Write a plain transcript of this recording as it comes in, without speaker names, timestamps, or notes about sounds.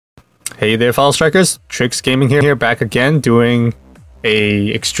Hey there, fellow strikers. TrixGaming here, back again, doing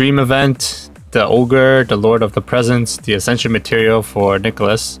a extreme event. The Ogre, the Lord of the Presence, the Ascension material for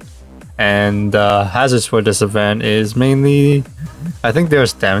Nicholas. And hazards for this event is mainly, I think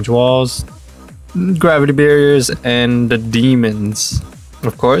there's damage walls, gravity barriers, and the demons,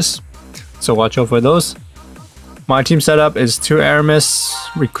 of course. So watch out for those. My team setup is 2 Aramis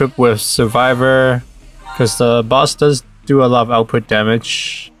equipped with Survivor, because the boss does do a lot of output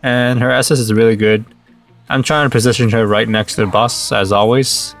damage, and her SS is really good. I'm trying to position her right next to the boss, as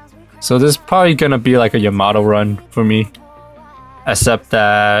always. So this is probably gonna be like a Yamato run for me, except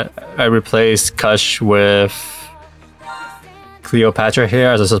that I replaced Kush with Cleopatra here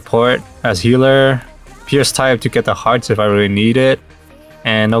as a support, as healer, Pierce type to get the hearts if I really need it,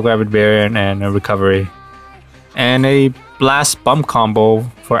 and no gravity barrier and a recovery. And a blast bump combo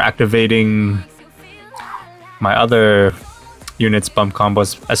for activating my other units' bump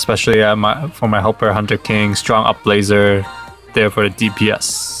combos, especially for my helper Hunter King, strong up blazer there for the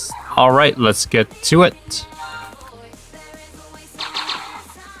DPS. Alright, let's get to it.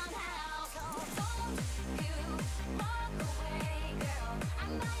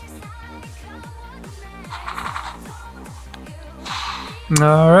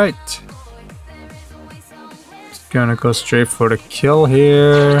 Alright. Just gonna go straight for the kill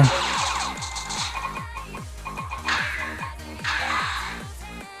here.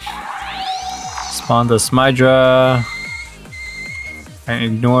 Spawn the Smydra. And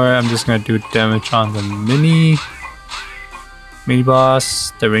ignore, I'm just gonna do damage on the mini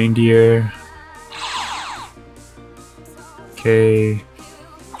boss, the reindeer. Okay.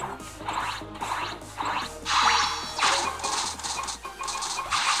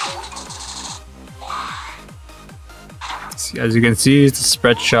 As you can see, it's a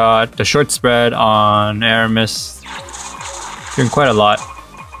spread shot, the short spread on Aramis, doing quite a lot.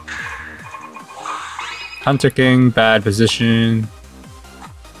 Hunter King, bad position.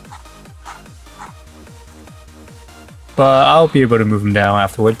 But I'll be able to move him down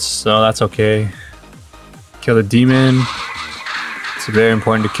afterwards, so that's okay. Kill the demon. It's very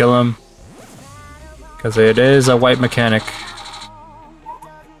important to kill him, because it is a white mechanic.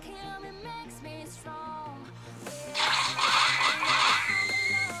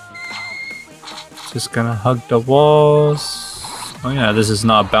 Just gonna hug the walls. Oh yeah, this is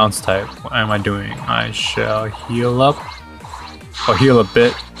not bounce type. What am I doing? I shall heal up. Or heal a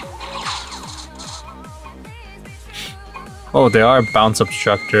bit. Oh, they are bounce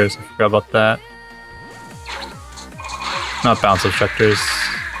obstructors. I forgot about that. Not bounce obstructors.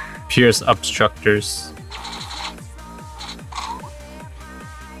 Pierce obstructors.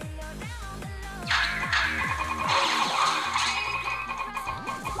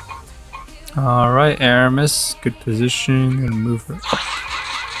 Alright, Aramis, good position, gonna move her up.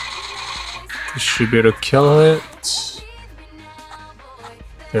 This should be able to kill it.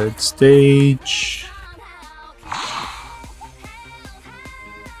 3rd stage.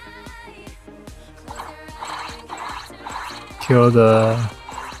 Kill the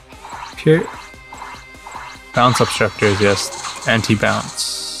bounce obstructors, yes, anti-bounce.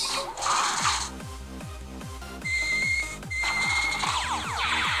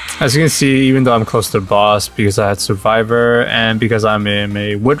 As you can see, even though I'm close to the boss, because I had Survivor and because I'm in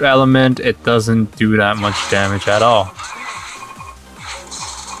a wood element, it doesn't do that much damage at all.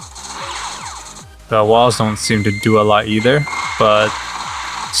 The walls don't seem to do a lot either, but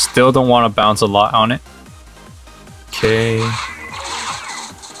still don't want to bounce a lot on it. Okay.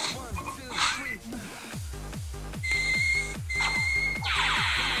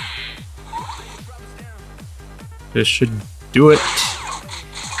 This should do it.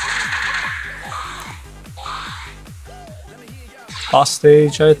 Boss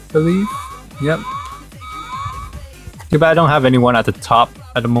stage, I believe. Yep. Too bad I don't have anyone at the top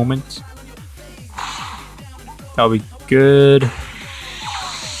at the moment. That'll be good.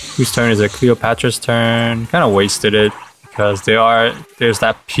 Whose turn is it? Cleopatra's turn. Kind of wasted it because there's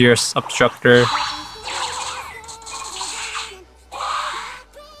that Pierce obstructor.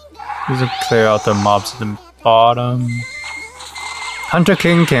 Just clear out the mobs at the bottom. Hunter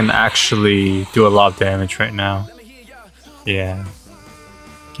King can actually do a lot of damage right now. Yeah.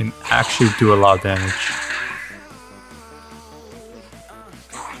 Can actually do a lot of damage.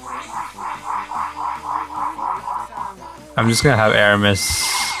 I'm just gonna have Aramis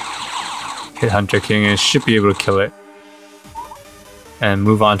hit Hunter King and should be able to kill it. And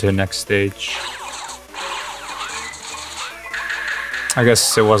move on to the next stage. I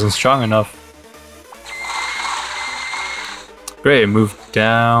guess it wasn't strong enough. Great, move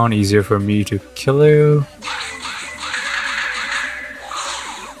down, easier for me to kill you.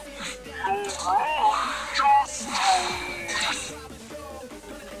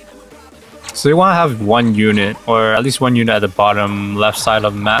 So you want to have one unit, or at least one unit at the bottom left side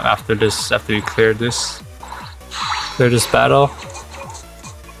of the map after this, after you clear this battle.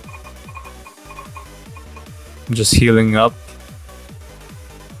 I'm just healing up.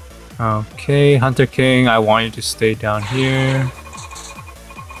 Okay, Hunter King, I want you to stay down here.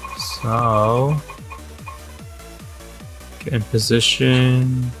 So, get in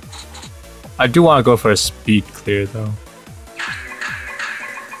position. I do want to go for a speed clear though.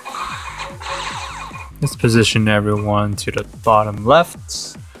 Let's position everyone to the bottom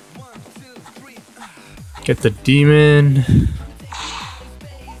left. Get the demon.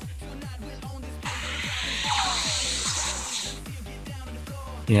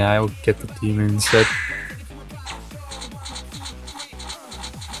 Yeah, I will get the demon instead.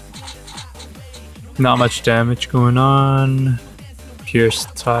 Not much damage going on. Pierce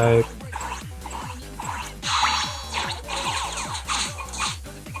type.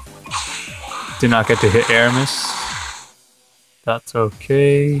 Did not get to hit Aramis. That's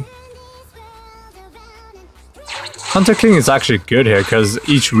okay. Hunter King is actually good here because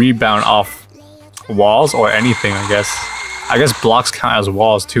each rebound off walls or anything, I guess. I guess blocks count as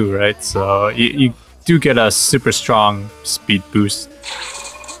walls too, right? So you do get a super strong speed boost.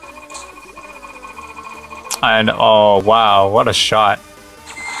 And oh wow, what a shot.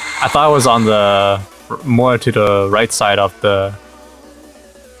 I thought it was on the more to the right side of the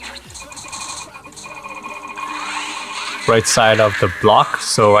block,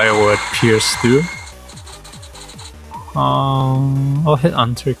 so I would pierce through. I'll hit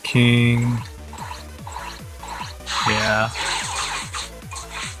Hunter King. Yeah.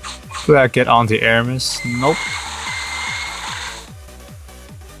 Do I get onto Aramis? Nope.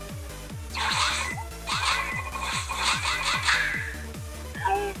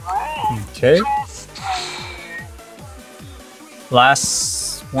 Okay.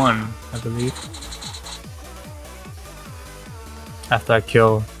 Last one, I believe. After I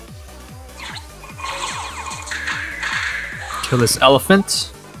kill this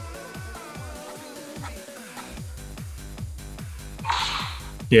elephant.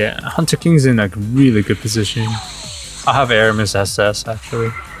 Yeah, Hunter King's in a really good position. I have Aramis SS actually.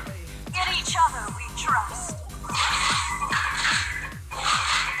 In each other we trust.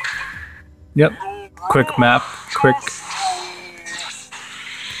 Yep. Quick map, quick.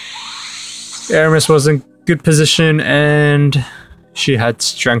 Aramis was in good position and she had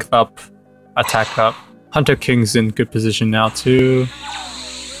strength up, attack up. Hunter King's in good position now too.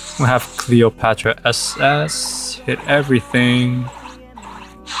 We have Cleopatra SS, hit everything.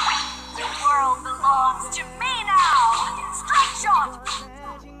 The world belongs to me now. Strike shot.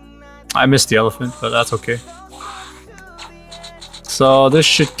 I missed the elephant, but that's okay. So this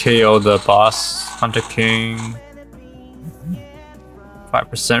should KO the boss, Hunter King.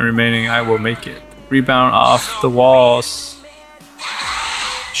 5% remaining, I will make it. Rebound off the walls.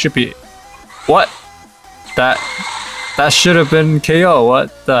 Should be... What? That should have been KO.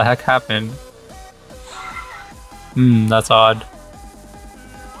 What the heck happened? That's odd.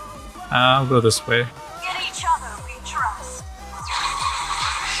 I'll go this way. In each other we trust.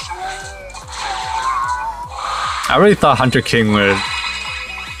 I really thought Hunter King would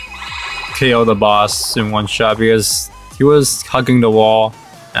KO the boss in one shot because he was hugging the wall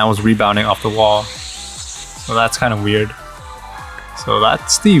and I was rebounding off the wall. So that's kind of weird. So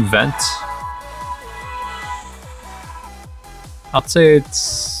that's the event. I'd say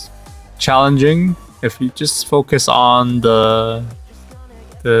it's challenging if you just focus on the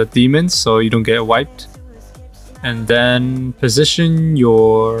demons so you don't get wiped. And then position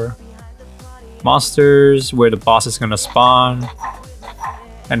your monsters where the boss is gonna spawn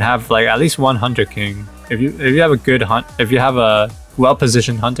and have like at least one Hunter King. If you have a good hunt, if you have a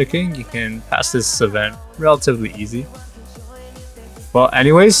well-positioned Hunter King, you can pass this event relatively easy. Well,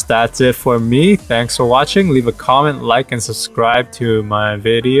 anyways, that's it for me. Thanks for watching. Leave a comment, like, and subscribe to my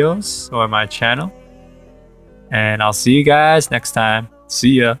videos or my channel. And I'll see you guys next time.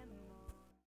 See ya.